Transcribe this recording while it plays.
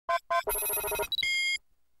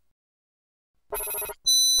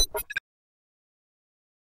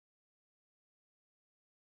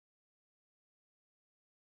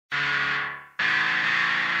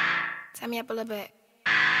Turn me up a little bit.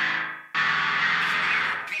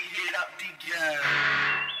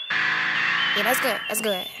 Yeah, that's good. That's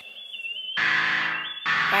good.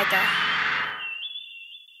 Right there.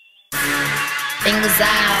 Fingers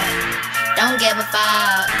out, don't give a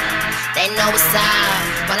fuck. They know what's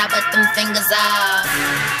up when I put them fingers up.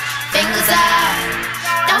 Fingers up,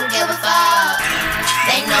 don't give a fuck.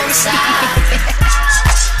 They know what's up.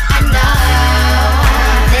 I know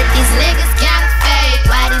that these niggas kinda fake.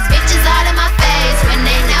 Why these bitches all in my face when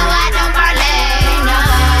they know I don't parlay? No,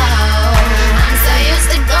 I'm so used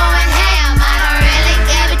to going ham, I don't really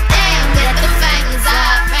give a damn. Get them fingers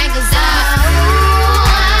up, fingers up.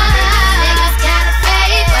 Niggas kinda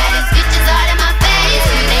fake. Why these bitches all in my face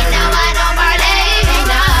when they know I don't parlay?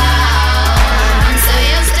 No, I'm so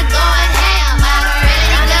used to going ham, I don't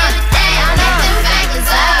really give a damn. Get them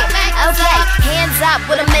fingers up, fingers Okay, up. hands up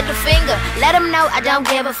with a middle finger. Let them know I don't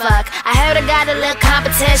give a fuck. I heard I got a little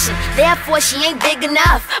competition, therefore she ain't big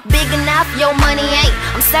enough. Big enough, your money ain't.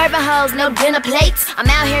 I'm serving hoes, no dinner plates. I'm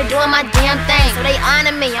out here doing my damn thing, so they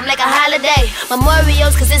honor me, I'm like a holiday.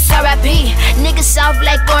 Memorials cause it's R.I.P. Niggas soft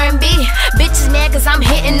like R&B. Bitches mad cause I'm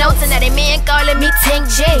hitting notes and now they men calling me Tink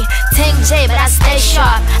J. Tink J, but I stay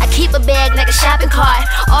sharp. I keep a bag like a shopping cart.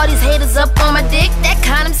 All these haters up on my dick, that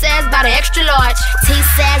condom size by the extra large.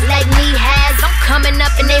 T-size like knee has, I'm coming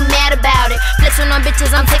up and they mad about it. Flexing on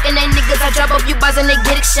bitches, I'm taking they niggas. I drop off you bars and they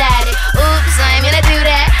get excited. Oops, I ain't gonna do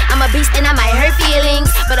that. I'm a beast and I might hurt feelings,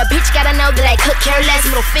 but a bitch gotta know that I could care less.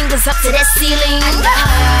 Middle fingers up to that ceiling.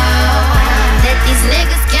 That these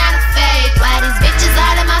niggas kinda fake. Why these bitches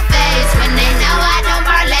all in my face when they know I don't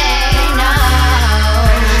parlay? No,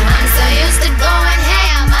 I'm so used to going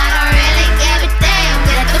ham, I don't really give a damn.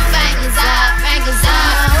 Get them fingers up, fingers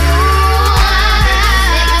up.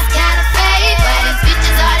 Niggas kinda fake. Why these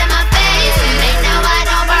bitches all in my face when they know I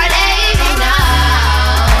don't parlay? No,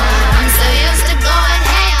 I'm so used to going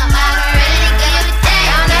ham, I don't really give a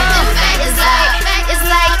damn. Get them fingers up, fingers It's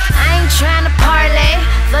like I ain't trying to parlay,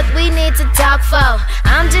 but we need to talk for.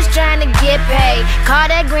 I'm just trying to get paid. Call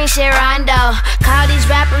that green shit Rondo. Call these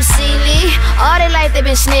rappers silly. All their life they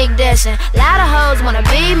been sneak dissing. Lot of hoes wanna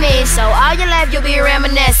be me, so all your life you'll be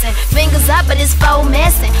reminiscing. Fingers up, but it's faux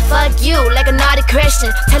missing. Fuck you, like a naughty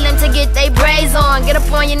Christian. Tell them to get they braids on. Get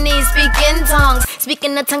up on your knees, speak in tongues.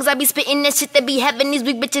 Speaking of tongues, I be spitting that shit that be having these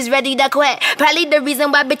weak bitches ready to quit. Probably the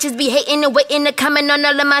reason why bitches be hating and waiting to comment on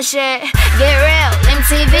all of my shit. Get real,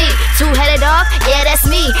 MTV, two-headed dog, yeah that's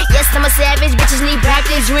me. Yes, I'm a savage, bitches need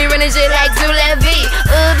practice. You ain't running shit like Zulevi.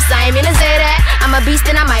 Oops, I ain't mean to say that. I'm a beast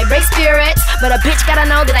and I might break spirits, but a bitch gotta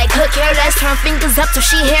know that I could care less. Turn fingers up till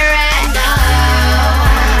she hear it.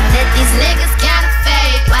 know that these niggas kinda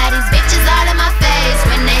fake. Why these bitches all in my face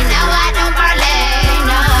when they know I don't parlay?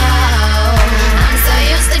 No, I'm so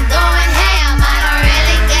used to going ham, I don't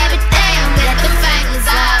really give a damn. Get them fingers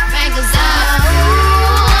up, fingers up.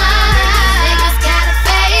 Niggas kinda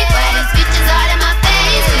fake. Why these bitches all in my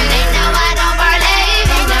face when they know I don't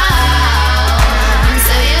parlay? No, I'm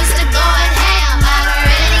so used to going ham, I don't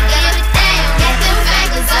really give a damn. Get them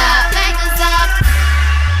fingers up, fingers up.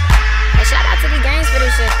 Hey, shout out to DGainz for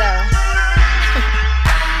this shit though.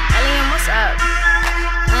 Alien, what's up?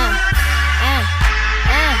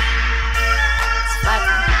 It's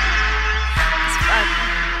fucking. It's fucking.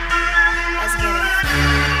 Let's get it.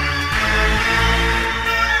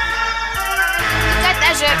 You got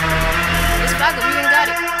that shit. It's fucking. We can